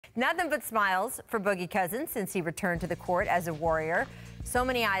Nothing but smiles for Boogie Cousins since he returned to the court as a Warrior. So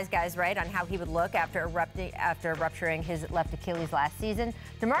many eyes, guys, right, on how he would look after rupturing his left Achilles last season.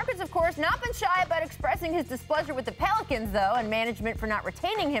 DeMarcus, of course, not been shy about expressing his displeasure with the Pelicans, though, and management for not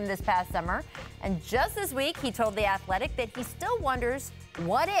retaining him this past summer. And just this week, he told The Athletic that he still wonders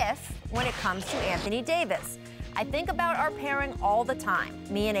what if when it comes to Anthony Davis. I think about our pairing all the time.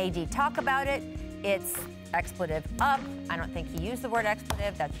 Me and AD talk about it. It's expletive up. I don't think he used the word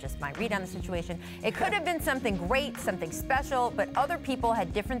expletive. That's just my read on the situation. It could have been something great, something special, but other people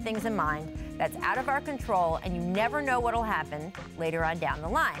had different things in mind. That's out of our control, and you never know what'll happen later on down the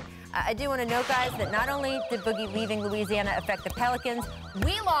line. I do want to note, guys, that not only did Boogie leaving Louisiana affect the Pelicans,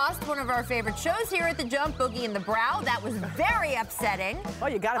 we lost one of our favorite shows here at The Jump, Boogie and the Brow. That was very upsetting. Oh,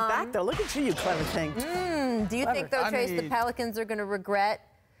 you got it back, though. Look at you clever thing. Do you think, though, Trace, the Pelicans are going to regret,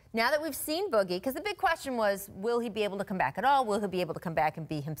 now that we've seen Boogie, because the big question was, will he be able to come back at all? Will he be able to come back and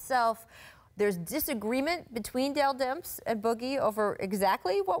be himself? There's disagreement between Dell Demps and Boogie over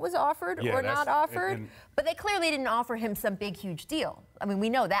exactly what was offered or not offered. But they clearly didn't offer him some big, huge deal. I mean, we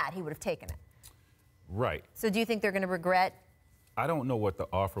know that. He would have taken it. Right. So do you think they're going to regret? I don't know what the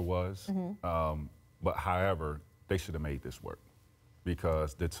offer was. But however, they should have made this work.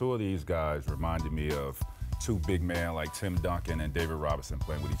 Because the two of these guys reminded me of two big men like Tim Duncan and David Robinson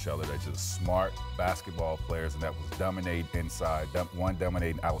playing with each other. They're just smart basketball players, and that was dominate inside, one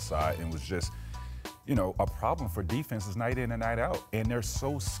dominating outside, and was just, you know, a problem for defenses night in and night out. And they're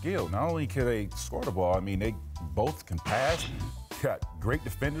so skilled. Not only can they score the ball, I mean, they both can pass, got great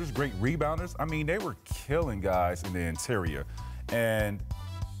defenders, great rebounders. I mean, they were killing guys in the interior. And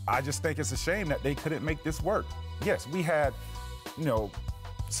I just think it's a shame that they couldn't make this work. Yes, we had, you know,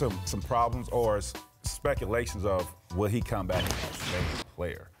 some problems or speculations of will he come back as the same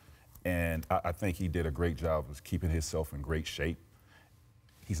player. And I think he did a great job of keeping himself in great shape.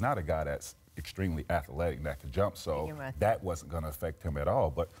 He's not a guy that's extremely athletic that can jump, so that wasn't going to affect him at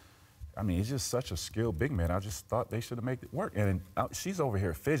all. But, I mean, he's just such a skilled big man. I just thought they should have made it work. And she's over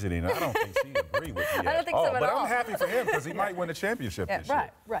here fidgeting. I don't think she agreed with me at all. But I'm happy for him because he might win a championship this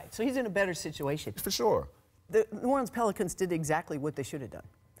year. Right. So he's in a better situation. For sure. The New Orleans Pelicans did exactly what they should have done.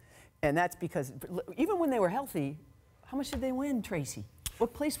 And that's because even when they were healthy, how much did they win, Tracy?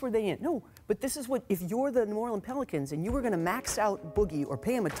 What place were they in? No, but this is what, if you're the New Orleans Pelicans and you were going to max out Boogie or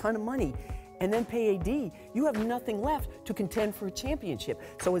pay him a ton of money and then pay AD, you have nothing left to contend for a championship.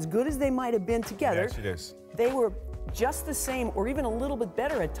 So as good as they might have been together, they were just the same or even a little bit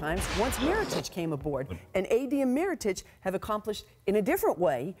better at times once Mirotic came aboard. And AD and Mirotic have accomplished in a different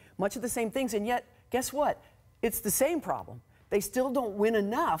way much of the same things, and yet, guess what? It's the same problem. They still don't win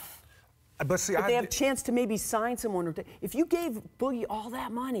enough. But they have a chance to maybe sign someone. Or if you gave Boogie all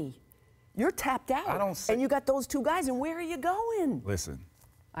that money, you're tapped out. And you got those two guys, and where are you going? Listen.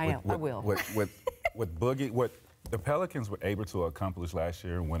 I will. With Boogie, what the Pelicans were able to accomplish last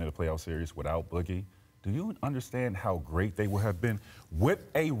year and winning the playoff series without Boogie, do you understand how great they would have been with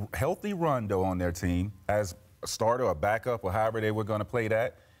a healthy Rondo on their team as a starter or backup or however they were going to play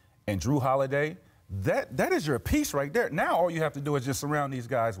that, and Drew Holiday? That is your piece right there. Now all you have to do is just surround these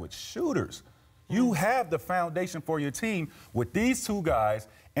guys with shooters. You have the foundation for your team with these two guys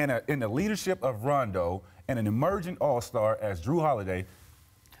and in the leadership of Rondo and an emerging all-star as Drew Holiday.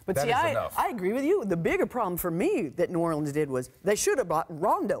 But see, I agree with you. The bigger problem for me that New Orleans did was they should have brought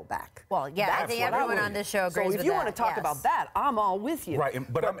Rondo back. Well, yeah, I think everyone on this show agrees with that. So if you want to talk about that, I'm all with you.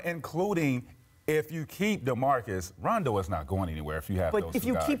 Right, but I'm including, if you keep DeMarcus, Rondo is not going anywhere if you have those two guys. But if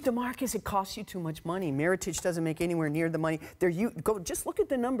you keep DeMarcus, it costs you too much money. Mirotic doesn't make anywhere near the money. Just look at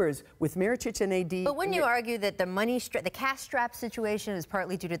the numbers with Mirotic and AD. But wouldn't you argue that the cash strap situation is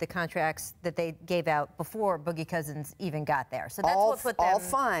partly due to the contracts that they gave out before Boogie Cousins even got there? So that's what put them. All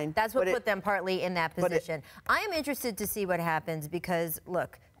fine. That's what put them partly in that position. I am interested to see what happens because,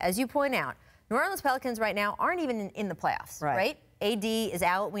 look, as you point out, New Orleans Pelicans right now aren't even in the playoffs, right? AD is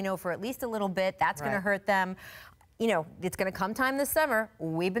out, we know, for at least a little bit. That's going to hurt them. You know, it's going to come time this summer.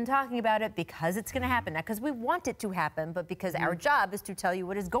 We've been talking about it because it's going to happen. Not because we want it to happen, but because our job is to tell you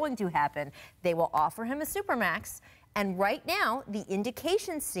what is going to happen. They will offer him a supermax. And right now, the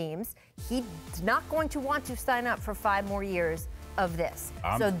indication seems he's not going to want to sign up for 5 more years of this.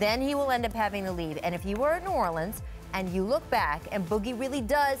 So then he will end up having to leave. And if you were at New Orleans, and you look back, and Boogie really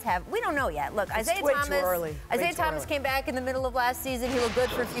does have, we don't know yet. Look, Isaiah Thomas came back in the middle of last season. He looked good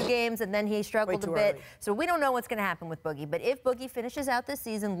for a few games, and then he struggled a bit. So we don't know what's going to happen with Boogie. But if Boogie finishes out this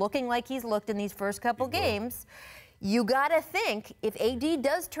season looking like he's looked in these first couple games, you got to think if AD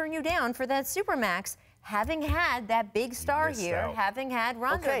does turn you down for that supermax, having had that big star here, having had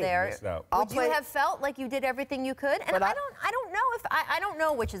Rondo there, would you have felt like you did everything you could? And I don't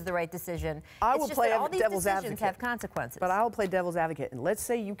know which is the right decision. I will play all these devil's decisions advocate. have consequences. But I will play devil's advocate. And let's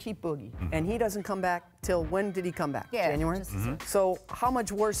say you keep Boogie, and he doesn't come back till when did he come back? Yeah, January. So how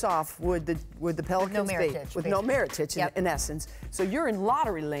much worse off would the Pelicans be? With no Mirotić, in essence. So you're in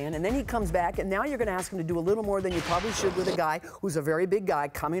lottery land, and then he comes back, and now you're going to ask him to do a little more than you probably should with a guy who's a very big guy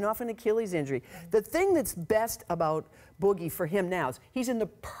coming off an Achilles injury. The thing that's best about Boogie for him now is he's in the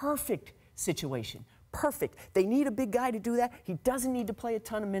perfect situation. Perfect. They need a big guy to do that. He doesn't need to play a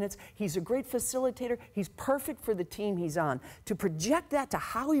ton of minutes. He's a great facilitator. He's perfect for the team he's on. To project that to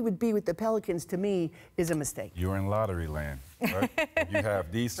how he would be with the Pelicans, to me, is a mistake. You're in lottery land, right? You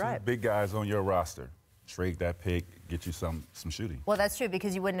have these two big guys on your roster. Trade that pick, get you some shooting. Well, that's true,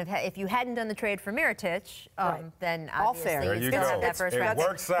 because you wouldn't have if you hadn't done the trade for Mirotić, then all obviously fair. you still have that first round. It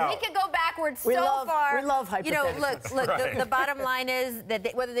works out. We could go backwards We so love far. You know, look, the bottom line is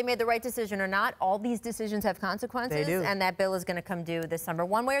that whether they made the right decision or not, all these decisions have consequences, They do. and that bill is going to come due this summer,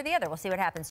 one way or the other. We'll see what happens.